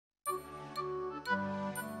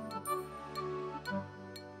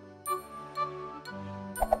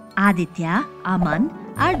Aditya, Aman,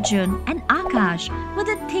 Arjun and Akash were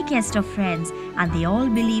the thickest of friends, and they all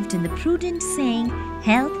believed in the prudent saying,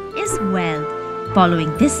 health is wealth.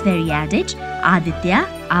 Following this very adage, Aditya,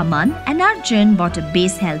 Aman and Arjun bought a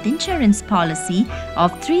base health insurance policy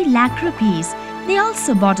of 3 lakh rupees. They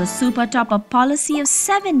also bought a super top-up policy of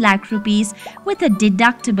 7 lakh rupees with a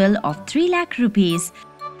deductible of 3 lakh rupees.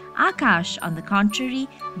 Akash, on the contrary,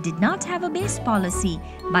 did not have a base policy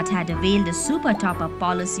but had availed a super top-up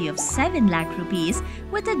policy of 7 lakh rupees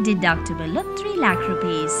with a deductible of 3 lakh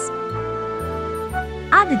rupees.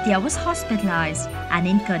 Aditya was hospitalized and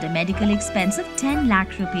incurred a medical expense of 10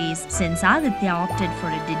 lakh rupees. Since Aditya opted for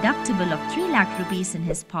a deductible of 3 lakh rupees in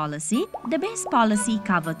his policy, the base policy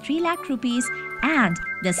covered 3 lakh rupees and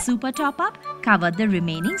the super top-up covered the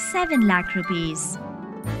remaining 7 lakh rupees.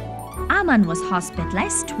 Aman was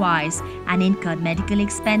hospitalized twice and incurred medical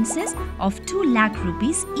expenses of 2 lakh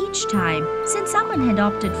rupees each time. Since Aman had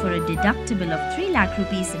opted for a deductible of 3 lakh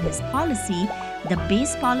rupees in his policy, the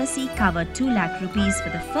base policy covered 2 lakh rupees for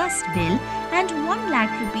the first bill and 1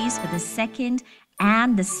 lakh rupees for the second,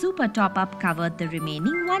 and the super top-up covered the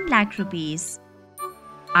remaining 1 lakh rupees.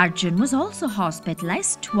 Arjun was also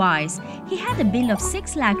hospitalized twice. He had a bill of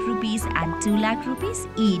 6 lakh rupees and 2 lakh rupees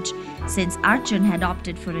each. Since Arjun had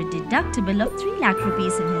opted for a deductible of 3 lakh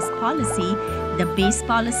rupees in his policy, the base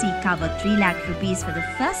policy covered 3 lakh rupees for the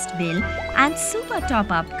first bill and super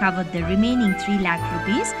top-up covered the remaining 3 lakh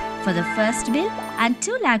rupees for the first bill and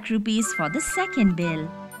 2 lakh rupees for the second bill.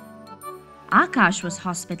 Akash was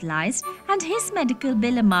hospitalized and his medical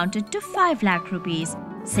bill amounted to 5 lakh rupees.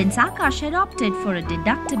 Since Akash had opted for a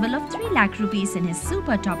deductible of 3 lakh rupees in his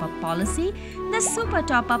super top-up policy, the super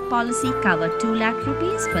top-up policy covered 2 lakh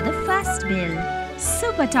rupees for the first bill.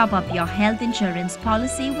 Super top up your health insurance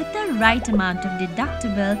policy with the right amount of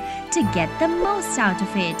deductible to get the most out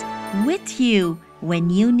of it. With you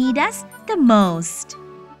when you need us the most.